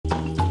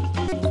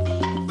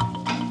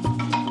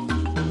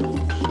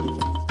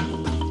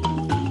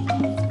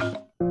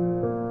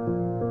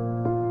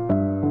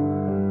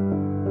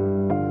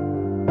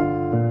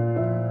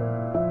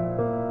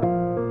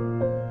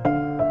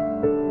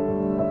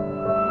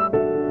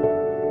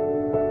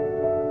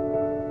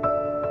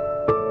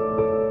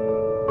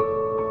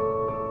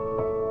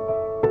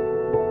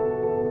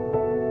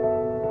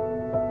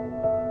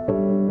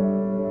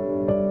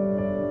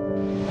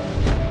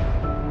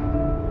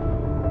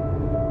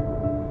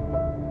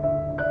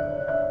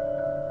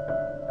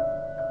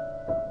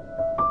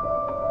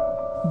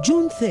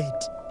June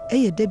 3rd,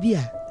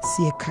 Debia,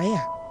 see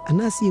Kaya,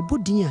 and I see a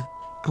Budia,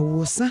 a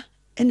wosa,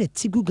 and a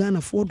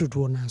Tigugana for the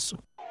Dronaso.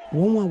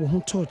 One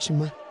won't touch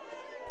ma.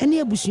 Any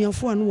abusian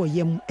for an or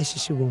yem as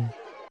she won't.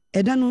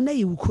 Edano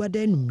nay would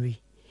enumry,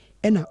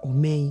 Ena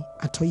omei,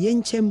 at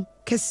Oyenchem,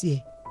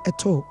 Kessie,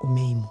 at all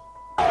omeim.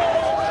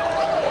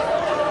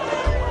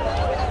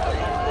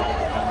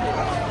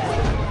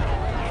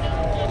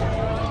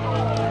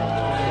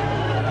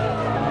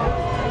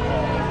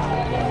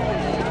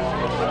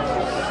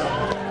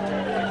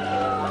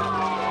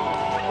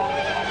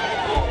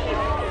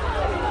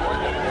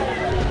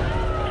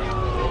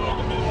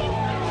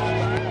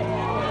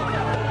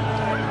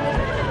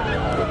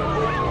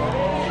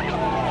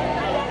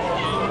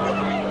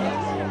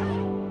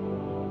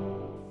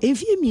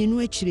 If you mean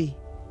no actually,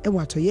 a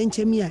water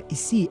yenchemia is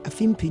see a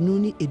film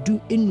pinuni edu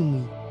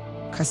enumi.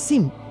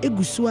 Kasim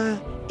egusua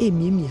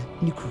emimia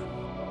niku.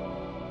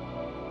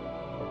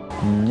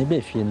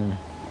 Nebefin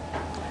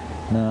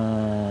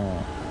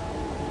na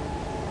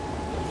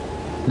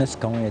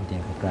Nescawe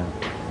Dinka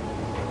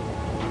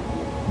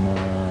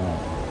na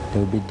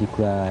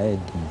Tobidicra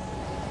Eddie.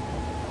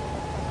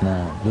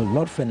 Na the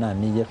Lord Fena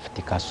me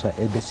Ticaswa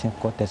Ebesin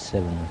quarter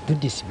 7 to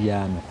this be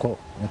a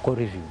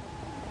review.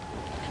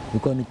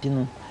 Because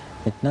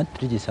it's not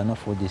 3 days enough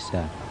for this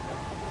year.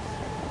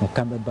 No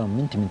camera bam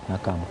intimate na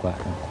come qua.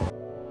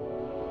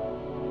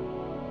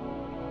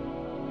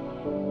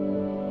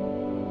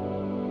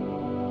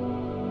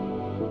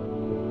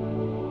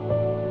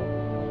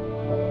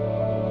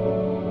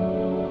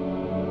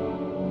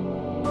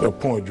 The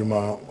point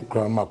Juma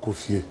Grandma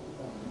Kofi.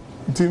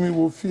 Timmy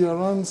will feel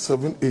around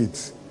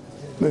 7-8.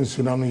 Then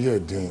soon I'm here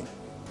then.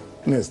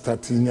 Then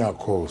starting your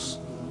course.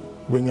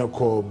 When you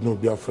call no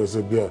be a fresh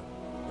beer.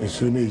 And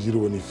soon as you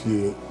when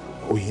you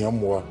or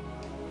him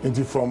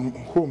and from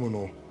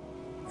home,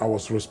 I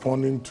was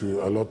responding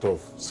to a lot of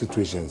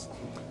situations.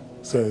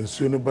 So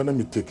soon as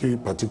me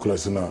take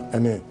particulars in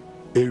any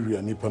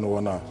area nipa no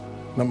wana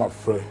na my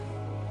friend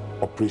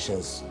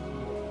operations.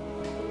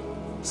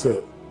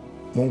 So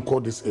mon call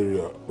this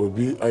area will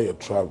be I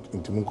trapped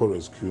into Munko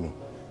rescue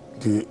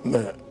the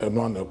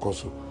no one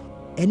ekoso.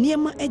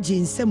 Eniema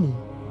ejinsemu.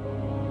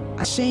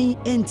 Ashen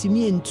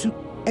entimi entu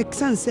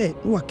exan say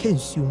no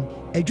akensuum.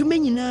 Adwuma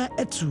nyina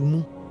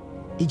atumu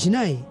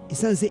ejinae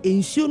esanse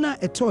ensuo na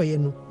etoye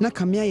no na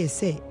kamea ye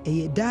se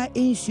eye da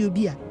ensuo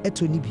bi a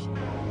etoni bi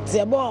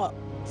zebo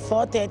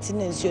 4:30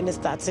 na ensuo ne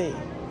starting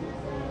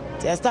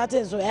ti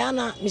starting so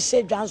yana mi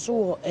shedwa so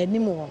wo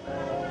animu ho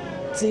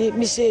ti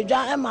mi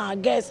shedwa e ma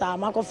guest a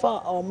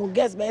makofa o mu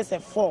guest be se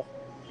 4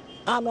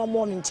 ano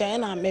mo mi nchen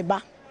na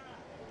meba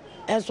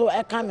enso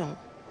e ka me ho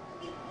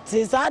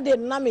ti sade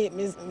na me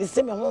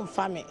se me ho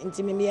mfa me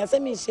nti me ye se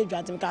mi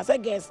shedwa ti ka se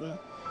guest no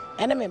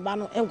ene me ba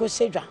no enko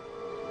shedwa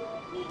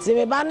ti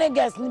me ba ne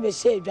guest ni be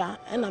shedwa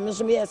ena me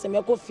so me yese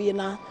me ko fie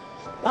na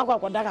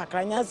akwakoda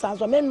kakra nya sa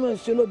so me no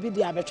nsuo no bi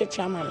di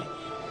abetwetwe ama me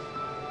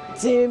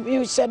ti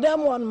you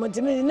shedem one mo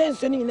ti me ne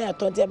nsuo ni na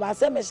eto ti ba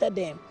se me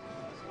shedem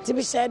ti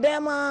bi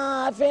shedem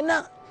afi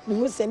na me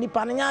hu se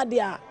nipa no nya de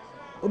a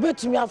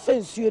obetumi afa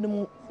nsuo no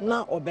mu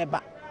na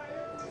obeba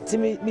ti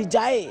mi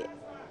jae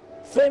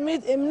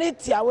femit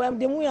imniti awem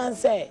de mu yan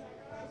se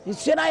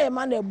nsuo na ye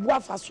ma na ebu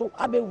afa so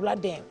abewura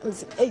dem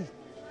eh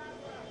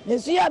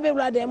nsu ya be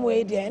brother em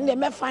we dey nde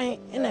me fan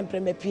na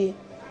mpremapie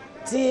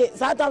ti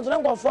satan so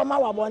nko forma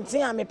wa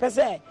bonten a me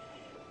pese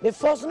be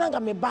force na ga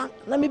me ba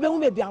na me be hu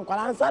be bi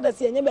ankwala nsa da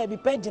se enye ba bi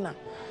pagina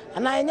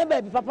ana enye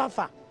ba bi papa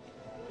fa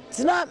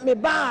ti na me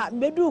ba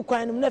me du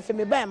kwan no na fe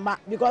me ba emba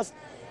because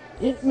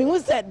me hu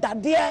se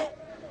dade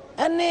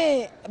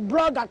ene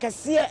blogger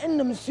kese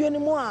enum suo ni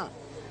mu a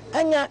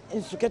anya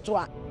nsuketo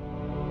a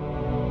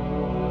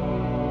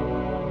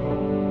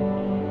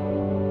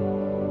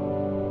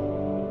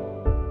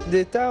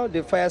The time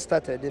the fire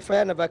started, the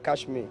fire never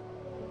catch me.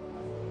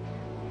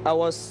 I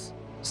was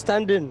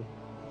standing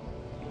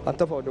on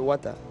top of the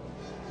water.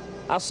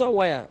 I saw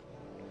wire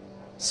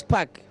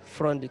spark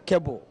from the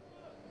cable,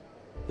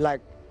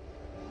 like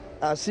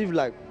as if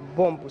like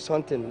bomb or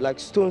something, like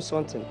stone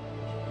something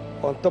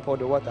on top of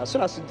the water. As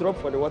soon as it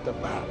dropped for the water,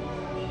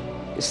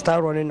 it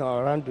started running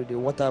around with the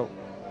water.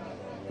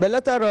 But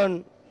later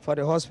on, for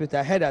the hospital,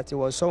 I heard that it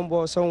was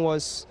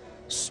someone's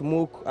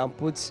smoke and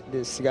put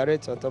the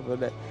cigarette on top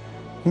of that.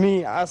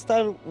 Me, I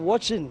started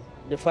watching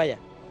the fire.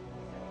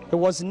 It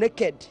was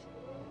naked.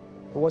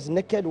 It was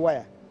naked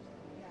wire.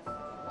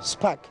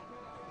 Spark.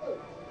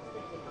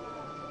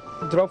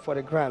 Drop for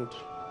the ground.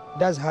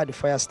 That's how the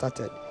fire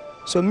started.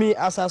 So me,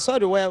 as I saw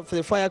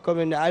the fire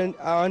coming,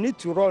 I need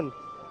to run.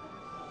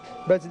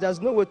 But there's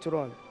no way to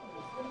run.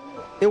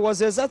 It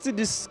was exactly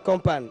this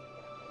compound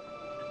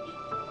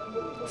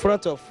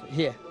front of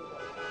here.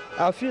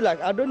 I feel like,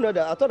 I don't know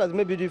that, I thought that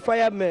maybe the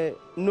fire may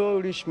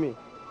not reach me.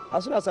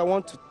 As soon as I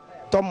want to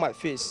turn my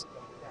face,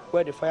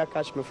 where the fire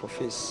catch me for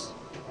face,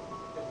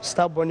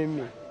 start burning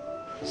me.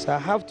 So I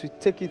have to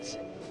take it,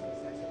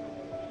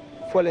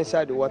 fall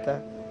inside the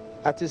water,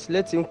 at least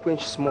let him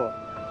quench small.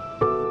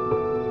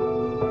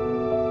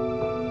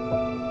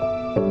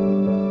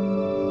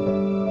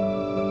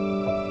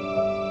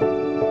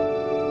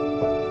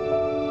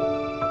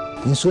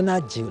 nso na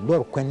agye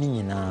lɔɔre kwan no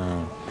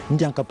nyinaa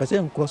nti anka pɛ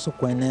sɛ nkɔ so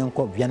kwan no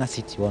nkɔ Viana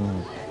City hɔ no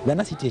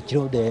Viana City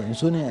akyirɛ dɛ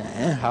nso no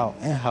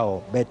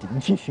ɛnhaw but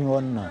mfimfini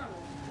hɔ no na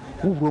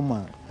wowuro mu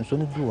a nso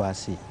no duru wɔ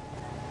ase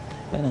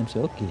ɛna m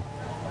sɛ okay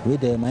wei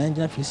dɛ ma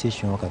yɛngyina free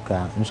station hɔ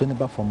kakra nso no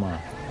ba fam a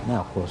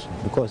na akɔ so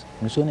because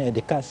nso no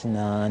yɛde cars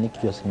na ne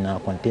kiosk na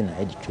container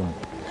ɛde twam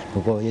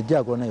because yɛdi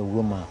agorɔ na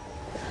yɛwuro mu a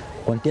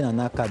container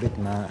na aka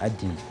bɛtumi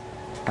adi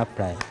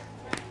apply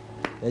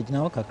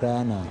ɛgyina hɔ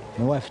kakra na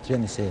me wife kyerɛ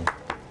ne sɛ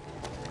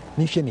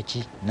mehwɛ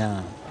m'akyi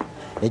na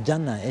ɛgya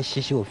na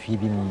ɛhyehyɛ wɔ fie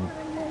bi mu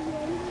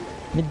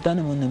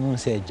medane mu na mu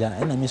sɛ ɛgya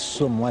ɛna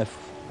mesɔ me wife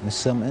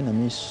nsɛm ɛna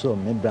mesɔ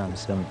me bra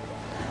nsɛm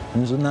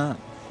nso na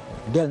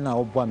girl na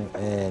ɔboa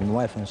me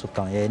wife nso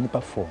ka yɛ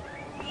nipa 4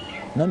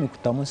 na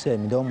mekuta mu sɛ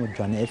mede ɔmo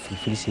dwane afiri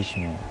free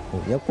station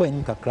yɛkɔ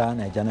anim kakra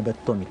na ɛgya no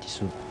bɛtɔ me ti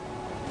so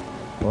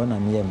ɔwɔ na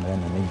meyɛ mmerɛ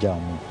na megya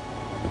mu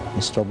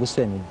mestrɔgo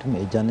sɛ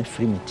medum ɛgya no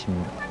firi me ti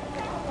mu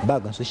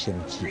bag nso hyɛ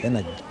me kyi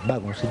ɛna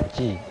bag nso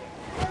gyee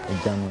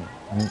ɛgya no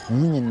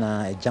me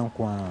nyinaa ɛgya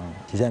nko a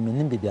nti sɛ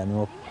menim baabi a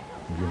mewɔ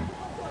biom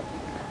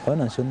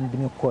ɔna nso no bi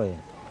me kɔɛ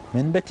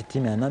mene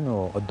bɛtete me a na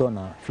mewɔ ɔdɔ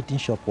na fitting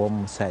shop wɔ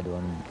m side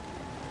hɔ no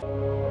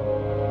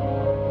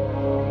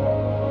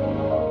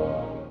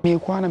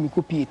mekɔ na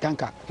mekɔ pie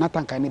tanka na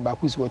tanka ne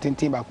baako si hɔ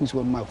tenten baako si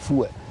hɔ no ma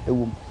fuel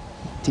ɛwɔ mu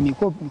nti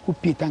mekɔ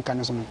pie tanka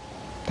no so no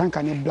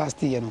tanka ne blast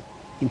yɛ no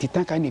nti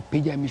tanka ne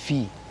pagya me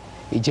fii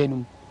ɛgya no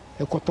mu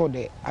ɛkɔtɔ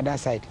the other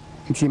side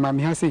nti ma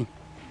me ha sei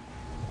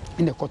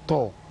ɛna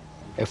ɛkɔtɔ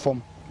ɛfam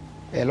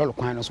lɔre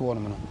kwan no so wɔ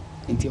no no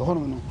nti ɛhɔ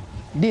no no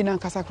de na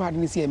nkasa koraa de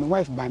ne sɛ me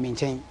wife ba me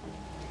nkyɛn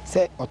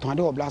sɛ ɔtɔn ade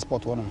wɔ blast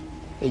spot wɔ no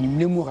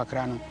ɛnwumire mu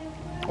kakra no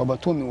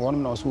ɔbɛtɔ me wɔ no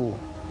na ɔso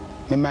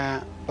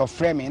mema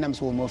ɔfrɛ me nam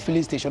sɛ wɔ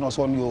filling station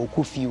ɔso no yɛ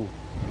ɔkɔ fie o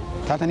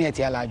tata ne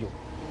yɛte alaadwo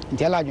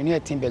nti alaadwo ne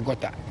yɛte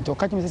bɛgɔta nti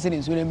ɔka kyerɛ me sɛ sɛ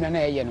nsuo no mmira na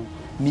ɛyɛ no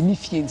menni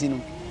fie nti no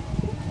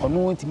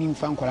ɔno ntumi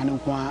mfa nkɔla no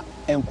nko a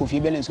ɛnkɔ fie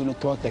bɛle nsuo no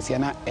tɔ kɛseɛ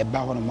na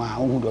ɛba hɔ no ma a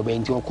ɔhu de ɔbɛyɛ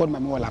nti ɔkɔ no ma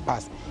me wɔ La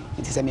Paz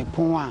nti sɛ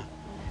mepɔn a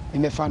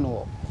memɛfa no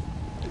wɔ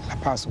La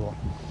Paz hɔ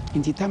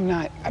nti tam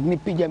na ade ne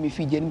pagya me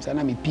fie gya nim saa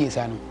na mepie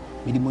saa no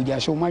mede mogya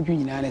hyɛ ɔma adwo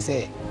nyinaa ne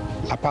sɛ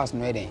La Paz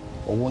no ɛdɛn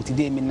ɔwɔ nti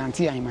de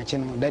menante ahemakye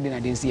no dade na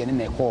de nsi ɛne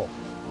na ɛkɔɔ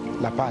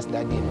La Paz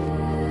that day.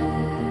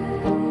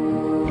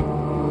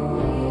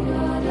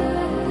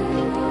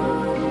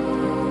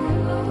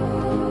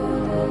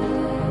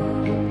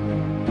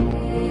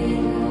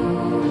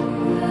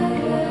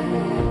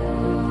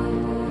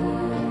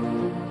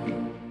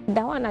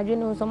 That one I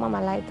didn't know some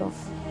mama light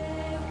off.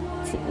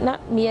 Na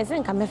me as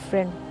in come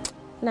friend.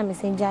 Na me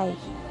say jai.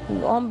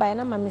 On by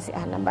na mama say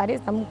na by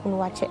this time kun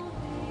watch it.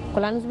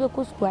 Kolanus be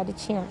ku school ade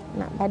chia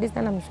na by this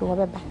time I'm so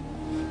beba.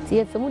 Ti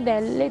e femu da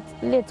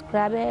late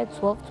crab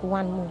 12 to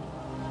 1 mo.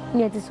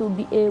 Ni ati so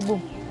be able.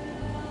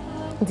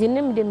 Nti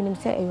nem de minim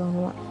say e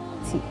ho a.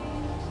 Ti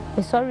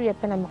e sorry e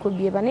pena me ko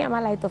bie ba na am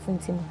light off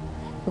nti no.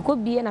 Me ko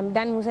bie na me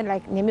dan mu say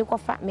like ne me ko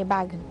fa me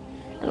bag.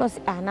 Na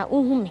say na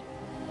unhu me.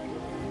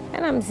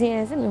 And I'm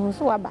saying, me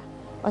so waba.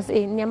 I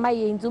say, near my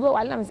into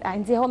what I'm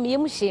saying, home,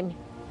 you shame.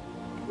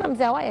 I'm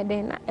saying, why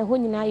then a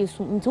honey now you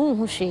soon to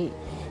who she.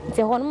 It's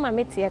a home, my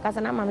mate, because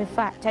I'm a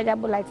fat,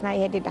 chargeable like I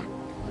headed that.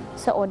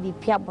 So, or the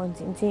Pia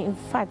Bonting, in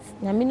fact,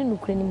 Namini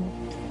Ukraine,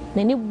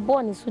 many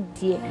born is so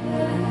dear.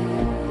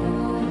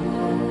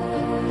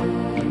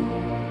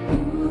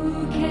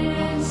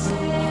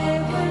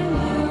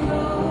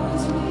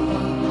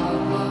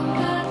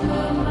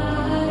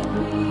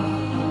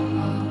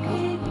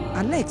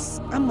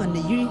 Alex ama ne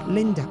yiri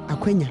Linda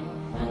Akwanya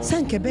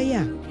sanke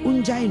beya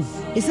unjai no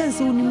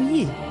esanse onim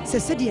yie se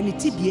sede ne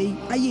tibie yi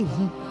aye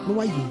hu no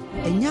waye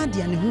enya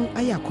de ne hu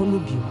aye akono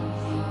bio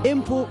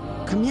empo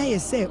kamia ye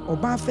se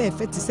oba fa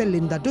te se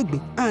Linda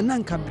Dogbe a na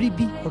nka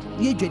bribi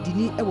ye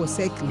dwadini e wo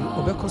cycle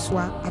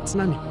obekosoa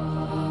atena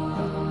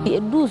ne e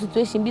do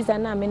situation bi sa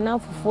na me na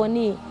fofo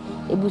ni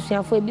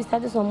ebusuafo e bi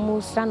start some mo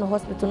stra no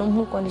hospital no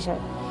hu condition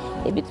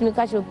e bi tumi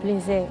catch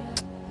plane say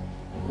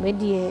me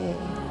die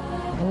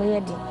ano ye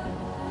di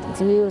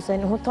ti we so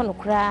ne ho to no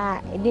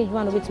kra e dey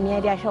djuma no betimi ya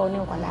dey ahwe ne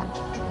nkwala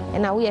e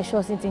na we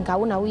sure sintin ka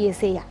wo na we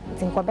say ya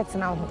tinko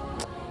betina ho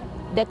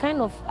the kind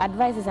of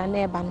advices and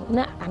neighbor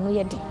na ano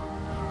ye di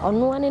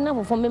ono ane na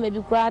fofo me bi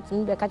kra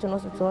timi be catch no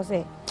so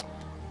say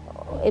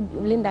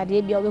Linda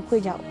dey bia we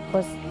kwaja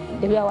because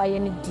the way wa ye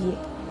ne die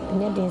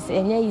enya den say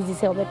enya easy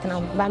say obetina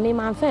ho ba me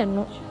man fa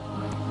no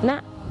na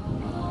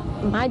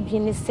ma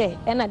adwene say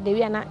e na the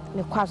way na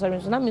me kwa so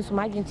na me so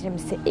ma adwene tire me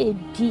say e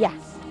bia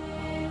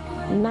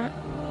na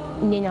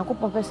Nenya ko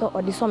professor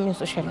Odison me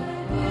so hwe.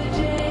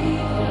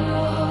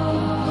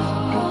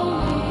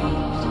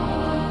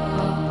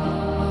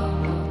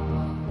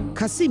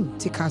 Kasim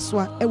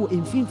Tikaswa ewo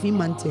emfinfin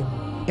mantem.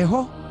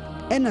 Eho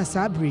ena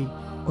sabre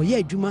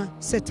oye adwuma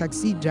se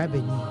taxi driver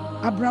ni.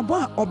 Abrabo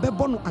a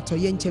obebo no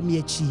atoye nkyem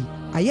achi.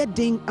 Aye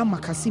den ama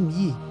Kasim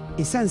yi.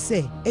 Esan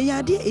se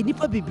eyade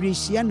enipa bebre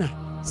hia na.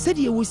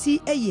 Sede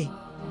wosi eye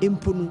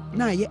emponu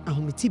na aye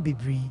ahometi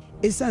bebre.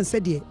 Esan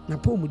sede na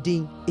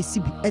pomuden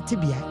esibi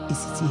etebia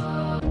esitie.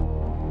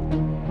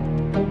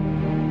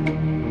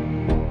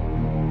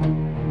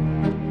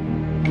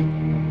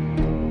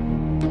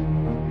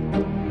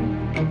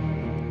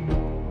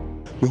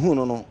 me hu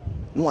no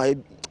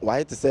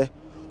why to say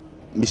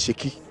me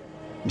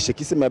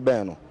sheki se me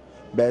ben no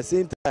but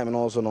same time no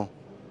also no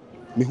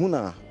me hu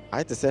na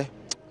I to say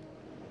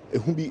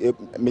ehu bi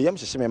me yam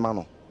hyehye me ma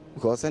no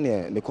because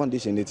the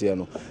condition it here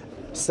no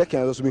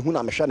second also me hu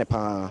na me hwe ne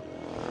pa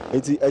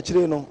enti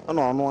akire no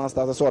ana ono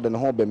start so de ne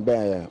ho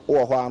bemben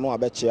wo ho ano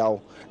abechia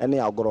wo ene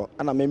agoro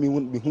ana me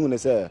hu ne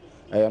say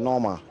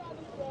normal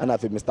ana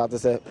fe me start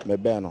say me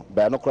ben no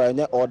be no kra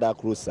nya order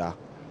cruiser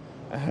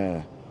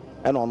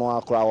ene ono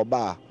akra wo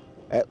ba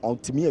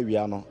ontimi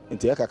awia no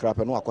enti e kakra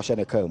pe no akɔhye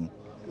ne ka mu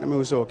na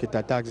me so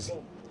kita taxi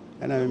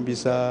ana me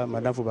bisa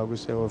madam fo bagu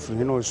say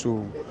ofri no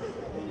so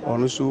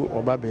ono so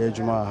oba be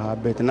adwuma ha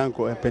bet na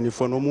nko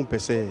penifo no mu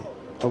pese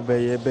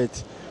obeye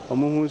bet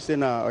omo hu se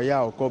na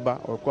oya okoba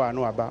okọ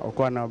anu aba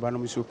okọ na aba no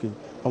msoke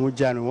omo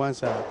ja no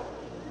once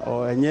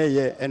o enye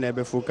ye ena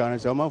ebe fuka no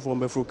se omo fo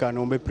be fuka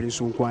no be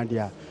prince nko ade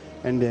a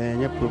and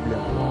enye problem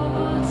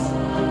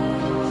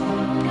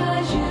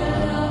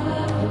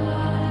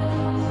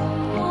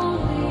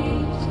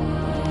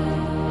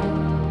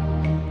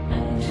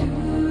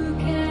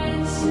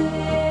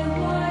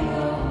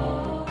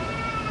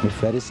me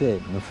fere say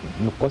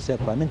no kose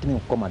kwa me ntimi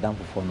ko madam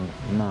fofo no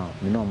na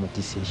me no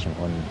motivation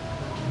on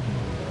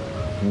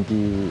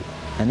ndi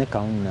ene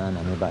ka na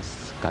me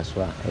bas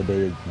kaswa ebe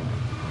yedwuma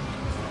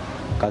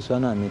kaswa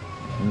na me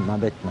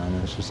mabet na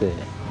no so say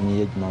ni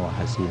yedwuma wa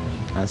hasi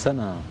ansa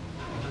na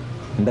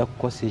nda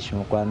ko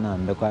session kwa na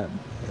nda kwa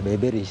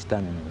ebe register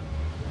me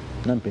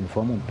na mpin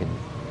form mpin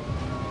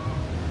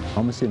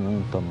omo se me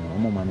ntom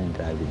omo man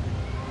drive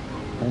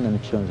na me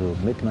chonzo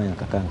metma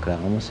yankaka nkra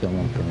omo se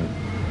omo mpin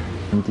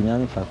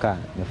ntinyame faka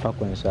me fa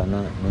ko nso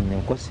na me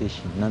nko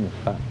session na me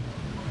fa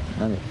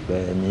na me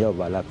fe me yo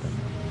balapa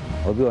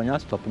obi onya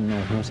stop no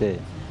hu se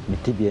me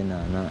tibie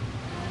na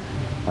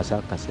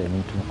asa ka se me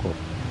ntuko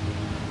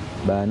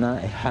ba na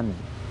e ha me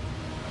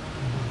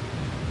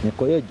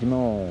ko ye jima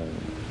o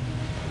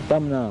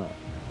tamna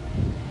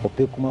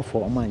opekuma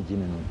fo o man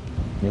jime no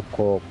me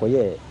ko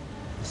ye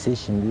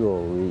session bi o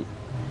we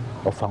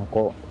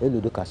ofanko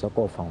eludo ka so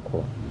ko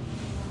ofanko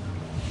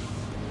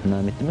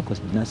na metime ko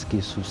na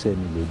ski su se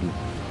mi ledu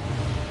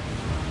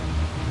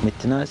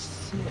metna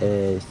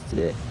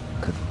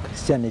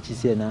se na chi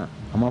se na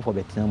amafo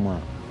betina mu a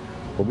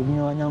obi mi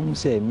wanya hu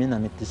se me na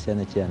metise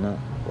na chi na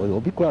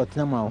obi kura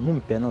otina mu a hu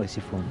mpe na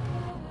osifom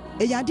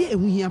eyade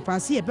ehuhia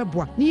paase ye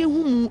beboa na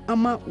yehu mu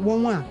ama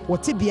won a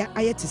wotebea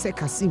ayete se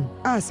kasim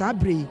a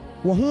sabre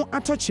wo ho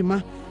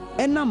atochima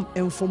enam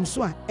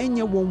enfomso a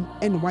enye won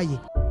ene waye.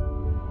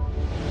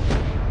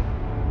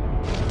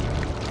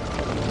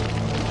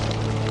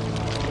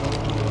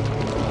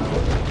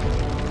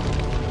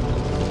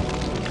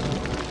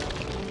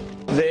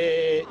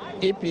 The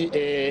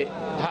EPA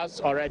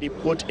has already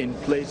put in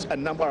place a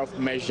number of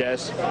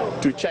measures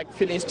to check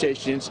filling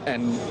stations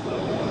and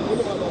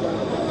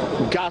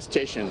gas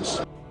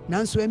stations.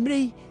 Nanso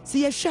emre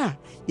si yehwa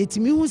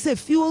yetimi hu se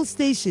fuel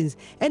stations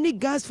any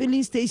gas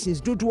filling stations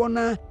dodo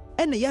na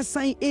ene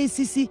yasan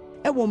ACC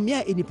ewo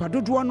mmea enipa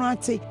dodo no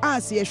ate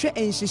a se yehwe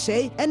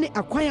enhyehyei ene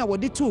akwan a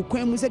wode to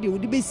kwan mu se de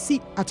wode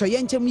besi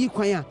atoyenkyem yi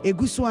kwan a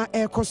eguso a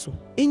ekoso.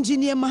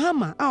 Engineer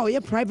Mahama a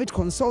oye private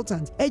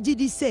consultant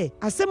agidi say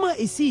asema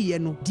esi ye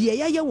no de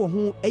yaye wo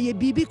ho eye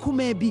bibi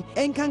kuma bi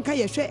enkanka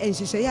yehwe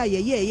enhyehyei a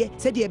yeye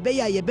se de be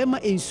ya ye bema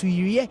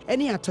ensuyiriye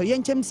ene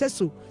atoyenkyem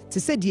seso te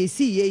se de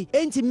esi ye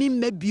entimi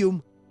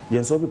mmabiom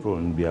yen so be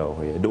problem bia o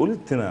here. The only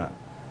thing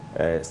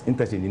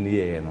interchange in the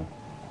year no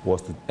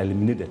was to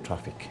eliminate the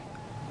traffic,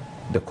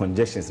 the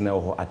congestions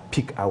now at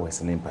peak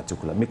hours in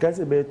particular. Because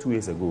about 2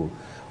 years ago,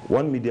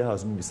 one media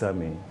house beside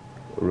me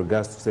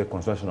regards to say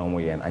construction on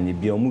my end and you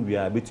be a movie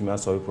a bit to me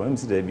sorry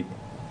problems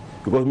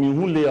because me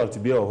who layout to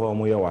be a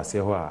home where was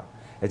say why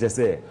I just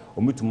say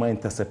me to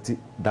intercept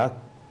that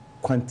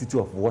quantity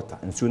of water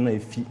and so now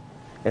if you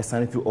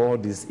all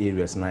these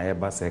areas na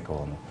ever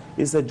cycle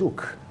it's a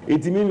joke.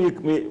 It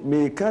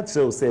me catch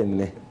so say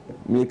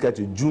me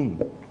catch June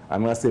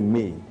I'm gonna say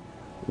May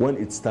when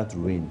it starts to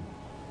rain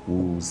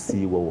we'll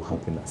see what will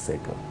happen at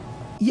cycle.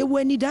 Ye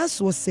when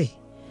das was say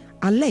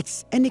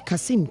Alex any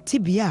Kasim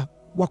tibia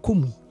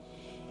wakumu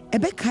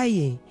ebeka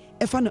ye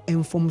efa no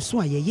enfomso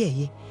a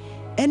yeye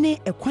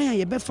ene ekwan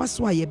a yebefa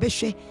so a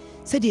yebehwe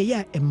se de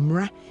ye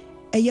emra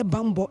eye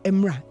bambo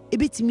emra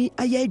ebetimi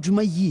aya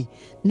adwuma yi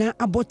na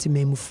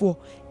abotemamufo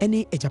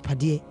ene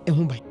ejapade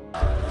ehunban.